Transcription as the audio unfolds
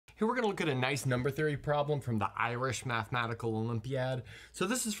Here we're going to look at a nice number theory problem from the Irish Mathematical Olympiad. So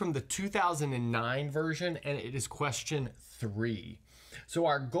this is from the 2009 version, and it is question 3. So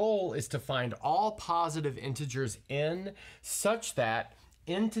our goal is to find all positive integers n such that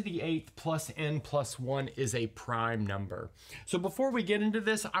n to the 8th plus n plus 1 is a prime number. So before we get into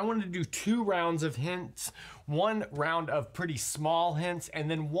this, I wanted to do 2 rounds of hints, 1 round of pretty small hints, and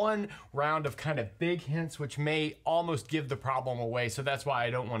then 1 round of kind of big hints, which may almost give the problem away. So that's why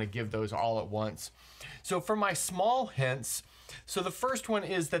I don't want to give those all at once. So for my small hints, so the first one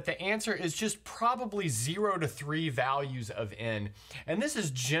is that the answer is just probably 0 to 3 values of n. And this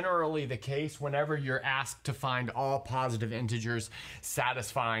is generally the case whenever you're asked to find all positive integers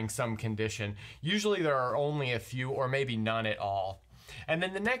satisfying some condition. Usually there are only a few or maybe none at all. And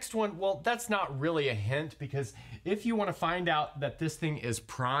then the next one, well, that's not really a hint, because if you want to find out that this thing is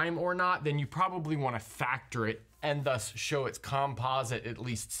prime or not, then you probably want to factor it and thus show its composite at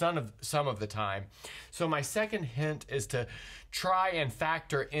least some of the time. So my second hint is to try and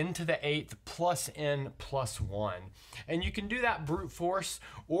factor n to the 8th plus n plus 1. And you can do that brute force,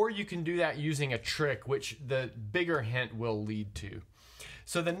 or you can do that using a trick, which the bigger hint will lead to.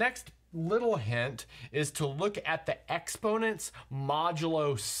 So the next little hint is to look at the exponents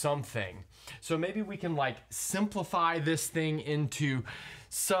modulo something. So maybe we can like simplify this thing into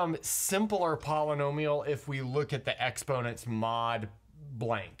some simpler polynomial if we look at the exponents mod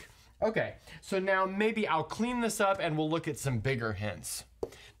blank. Okay, so now maybe I'll clean this up and we'll look at some bigger hints.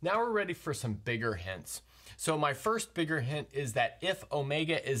 Now we're ready for some bigger hints. So my first bigger hint is that if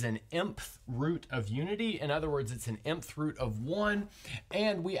omega is an mth root of unity, in other words, it's an mth root of 1,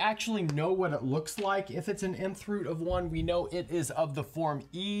 and we actually know what it looks like if it's an mth root of 1. We know it is of the form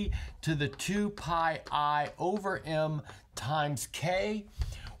e to the 2 pi I over m times k,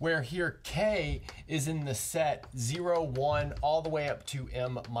 where here k is in the set 0, 1, all the way up to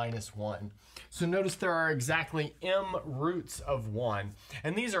m minus 1. So notice there are exactly m roots of 1.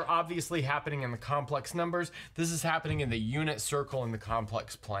 And these are obviously happening in the complex numbers. This is happening in the unit circle in the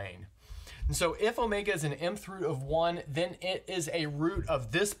complex plane. And so if omega is an mth root of 1, then it is a root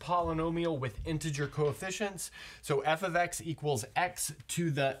of this polynomial with integer coefficients. So f of x equals x to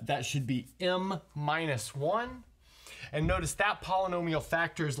the, that should be m minus 1. And notice that polynomial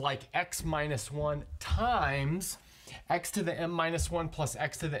factors like x minus 1 times x to the m minus 1 plus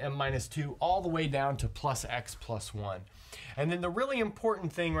x to the m minus 2 all the way down to plus x plus 1. And then the really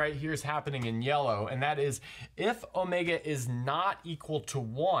important thing right here is happening in yellow, and that is if omega is not equal to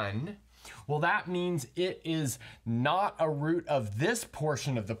 1, well, that means it is not a root of this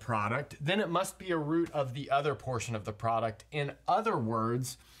portion of the product, then it must be a root of the other portion of the product. In other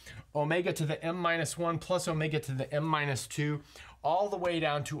words, omega to the m minus 1 plus omega to the m minus 2 all the way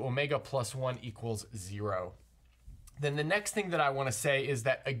down to omega plus 1 equals 0. Then the next thing that I want to say is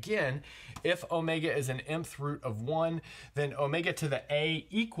that, again, if omega is an mth root of 1, then omega to the a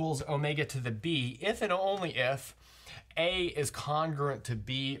equals omega to the b if and only if a is congruent to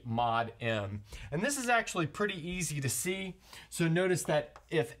b mod m. And this is actually pretty easy to see. So notice that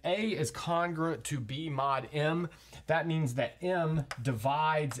if a is congruent to b mod m, that means that m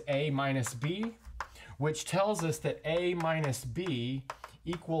divides a minus b, which tells us that a minus b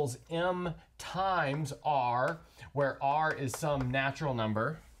equals m times r, where r is some natural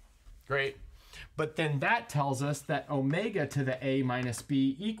number. Great. But then that tells us that omega to the a minus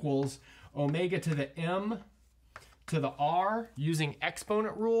b equals omega to the m to the r using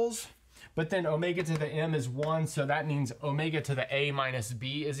exponent rules. But then omega to the m is 1, so that means omega to the a minus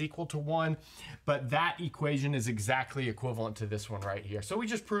b is equal to 1. But that equation is exactly equivalent to this one right here. So we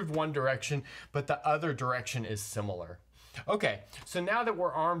just proved one direction, but the other direction is similar. Okay, so now that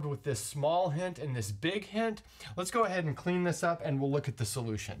we're armed with this small hint and this big hint, let's go ahead and clean this up and we'll look at the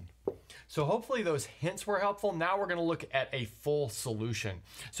solution. So hopefully those hints were helpful. Now we're going to look at a full solution.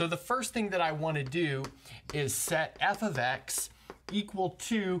 So the first thing that I want to do is set f of x equal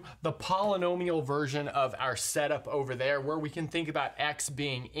to the polynomial version of our setup over there, where we can think about x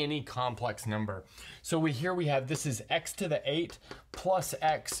being any complex number. So here we have, this is x to the 8 plus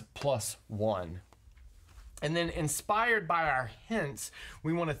x plus 1. And then inspired by our hints,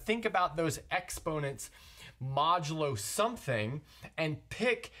 we want to think about those exponents modulo something and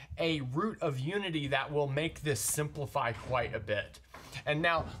pick a root of unity that will make this simplify quite a bit. And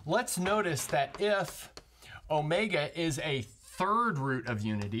now let's notice that if omega is a third root of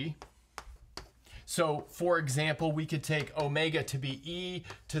unity, so for example, we could take omega to be e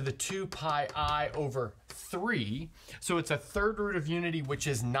to the 2 pi I over 3. So it's a third root of unity which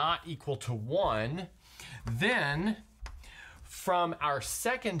is not equal to 1. Then from our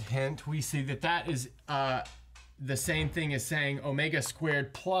second hint, we see that that is the same thing as saying omega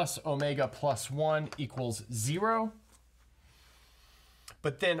squared plus omega plus 1 equals 0.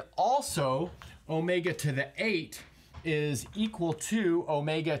 But then also omega to the 8 is equal to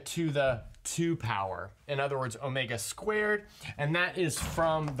omega to the 2 power. In other words, omega squared. And that is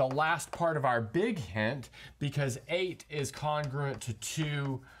from the last part of our big hint, because 8 is congruent to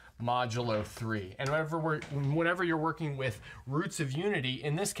 2 modulo 3. And whenever you're working with roots of unity,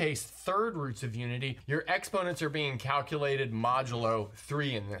 in this case, third roots of unity, your exponents are being calculated modulo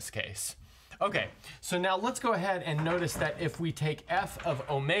 3 in this case. Okay, so now let's go ahead and notice that if we take f of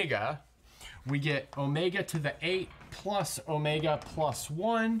omega, we get omega to the 8 plus omega plus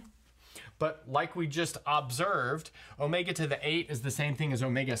 1. But like we just observed, omega to the 8 is the same thing as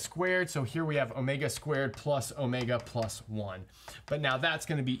omega squared. So here we have omega squared plus omega plus 1. But now that's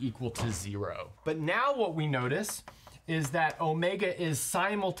going to be equal to 0. But now what we notice is that omega is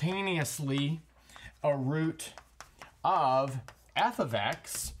simultaneously a root of f of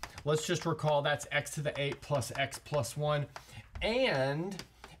x. Let's just recall that's x to the 8 plus x plus 1 and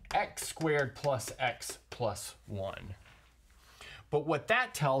x squared plus x plus 1. But what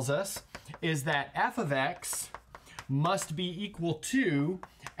that tells us is that f of x must be equal to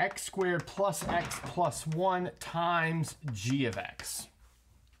x squared plus x plus 1 times g of x.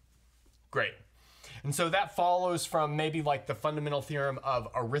 Great. And so that follows from maybe like the fundamental theorem of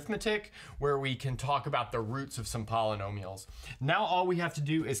arithmetic, where we can talk about the roots of some polynomials. Now all we have to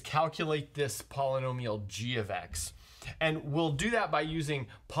do is calculate this polynomial g of x. And we'll do that by using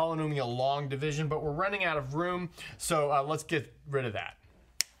polynomial long division, but we're running out of room, so let's get rid of that.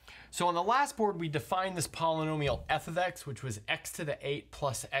 So on the last board, we defined this polynomial f of x, which was x to the 8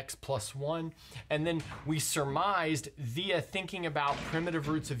 plus x plus 1. And then we surmised via thinking about primitive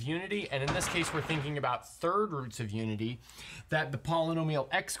roots of unity, and in this case, we're thinking about third roots of unity, that the polynomial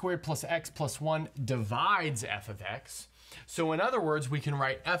x squared plus x plus 1 divides f of x. So in other words, we can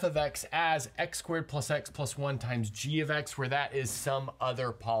write f of x as x squared plus x plus 1 times g of x, where that is some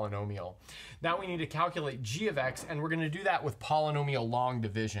other polynomial. Now we need to calculate g of x, and we're going to do that with polynomial long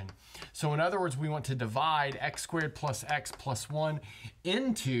division. So in other words, we want to divide x squared plus x plus 1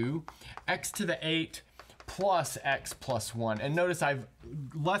 into x to the 8 plus x plus 1. And notice I've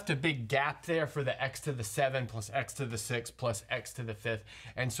left a big gap there for the x to the 7 plus x to the 6 plus x to the 5th,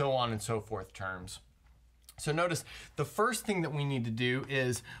 and so on and so forth terms. So notice the first thing that we need to do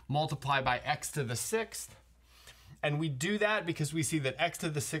is multiply by x to the 6th. And we do that because we see that x to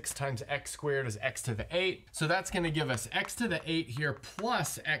the 6th times x squared is x to the 8. So that's going to give us x to the 8 here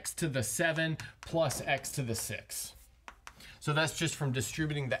plus x to the 7 plus x to the 6. So that's just from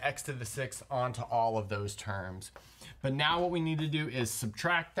distributing the x to the 6th onto all of those terms. But now what we need to do is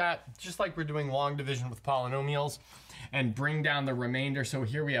subtract that, just like we're doing long division with polynomials, and bring down the remainder. So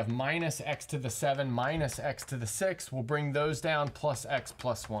here we have minus x to the 7 minus x to the 6. We'll bring those down plus x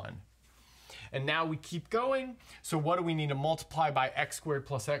plus 1. And now we keep going. So what do we need to multiply by x squared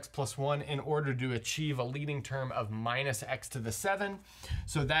plus x plus 1 in order to achieve a leading term of minus x to the 7?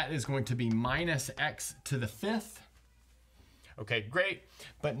 So that is going to be minus x to the 5th. Okay, great.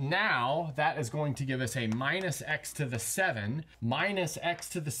 But now that is going to give us a minus x to the 7 minus x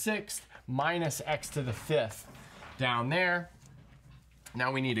to the 6th minus x to the 5th down there.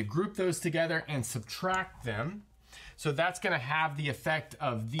 Now we need to group those together and subtract them. So that's going to have the effect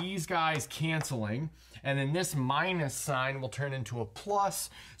of these guys canceling. And then this minus sign will turn into a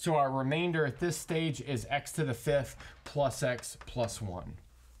plus. So our remainder at this stage is x to the 5th plus x plus 1.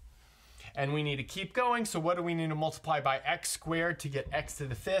 And we need to keep going. So what do we need to multiply by x squared to get x to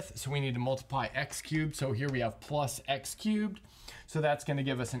the 5th? So we need to multiply x cubed. So here we have plus x cubed. So that's going to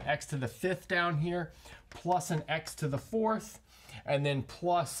give us an x to the 5th down here, plus an x to the 4th, and then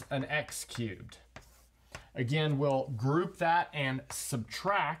plus an x cubed. Again, we'll group that and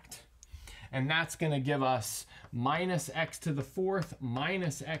subtract, and that's going to give us minus x to the 4th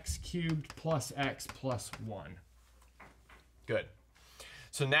minus x cubed plus x plus 1. Good.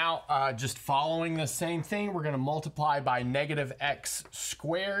 So now, just following the same thing, we're going to multiply by negative x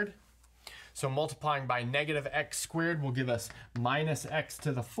squared. So multiplying by negative x squared will give us minus x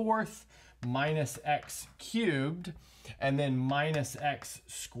to the 4th minus x cubed, and then minus x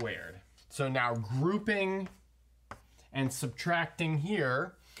squared. So now grouping and subtracting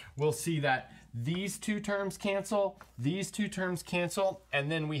here, we'll see that these two terms cancel, these two terms cancel,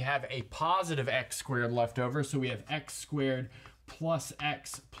 and then we have a positive x squared left over. So we have x squared plus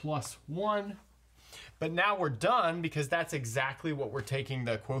x plus 1. But now we're done because that's exactly what we're taking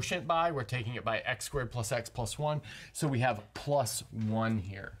the quotient by. We're taking it by x squared plus x plus 1. So we have plus 1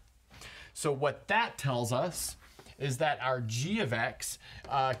 here. So what that tells us is that our g of x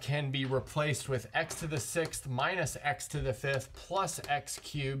can be replaced with x to the 6th minus x to the 5th plus x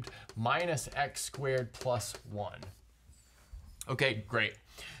cubed minus x squared plus 1. Okay, great.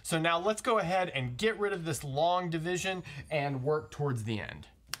 So now let's go ahead and get rid of this long division and work towards the end.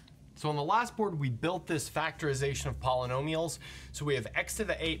 So on the last board, we built this factorization of polynomials. So we have x to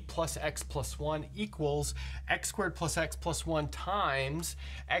the 8 plus x plus 1 equals x squared plus x plus 1 times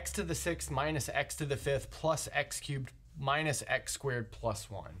x to the 6th minus x to the 5th plus x cubed minus x squared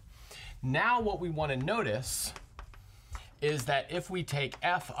plus 1. Now what we want to notice is that if we take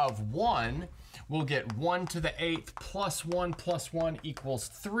f of 1, we'll get 1 to the 8th plus 1 equals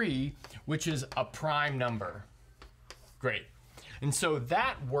 3, which is a prime number. Great. And so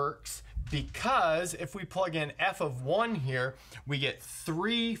that works because if we plug in f of 1 here, we get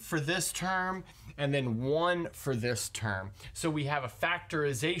 3 for this term and then 1 for this term. So we have a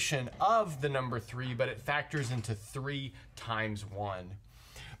factorization of the number 3, but it factors into 3 times 1.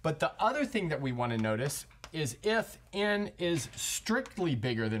 But the other thing that we want to notice is if n is strictly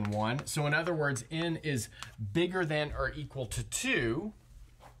bigger than 1, so in other words, n is bigger than or equal to 2,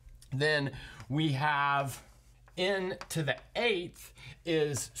 then we have n to the 8th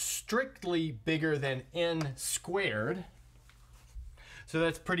is strictly bigger than n squared. So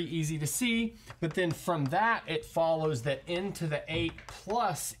that's pretty easy to see. But then from that, it follows that n to the 8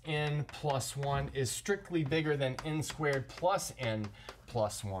 plus n plus 1 is strictly bigger than n squared plus n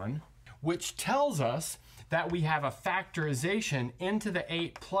plus 1, which tells us that we have a factorization n to the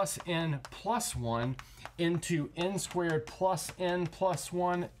 8 plus n plus 1 into n squared plus n plus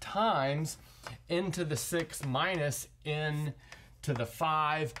 1 times n to the 6 minus n to the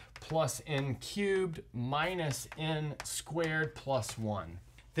 5 plus n cubed minus n squared plus 1.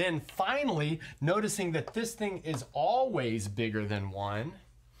 Then finally, noticing that this thing is always bigger than 1,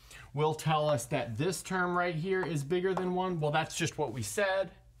 will tell us that this term right here is bigger than 1. Well, that's just what we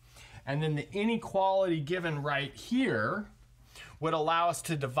said. And then the inequality given right here would allow us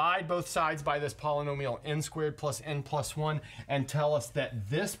to divide both sides by this polynomial n squared plus n plus 1 and tell us that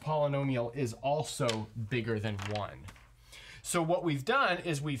this polynomial is also bigger than 1. So what we've done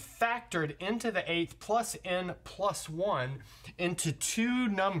is we've factored n to the 8th plus n plus 1 into two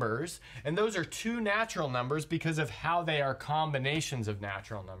numbers, and those are two natural numbers because of how they are combinations of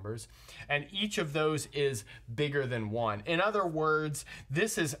natural numbers, and each of those is bigger than 1. In other words,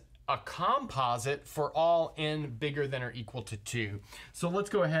 this is a composite for all n bigger than or equal to 2. So let's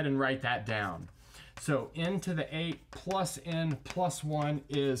go ahead and write that down. So n to the 8 plus n plus 1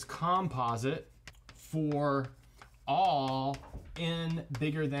 is composite for all n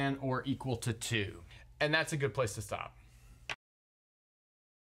bigger than or equal to 2. And that's a good place to stop.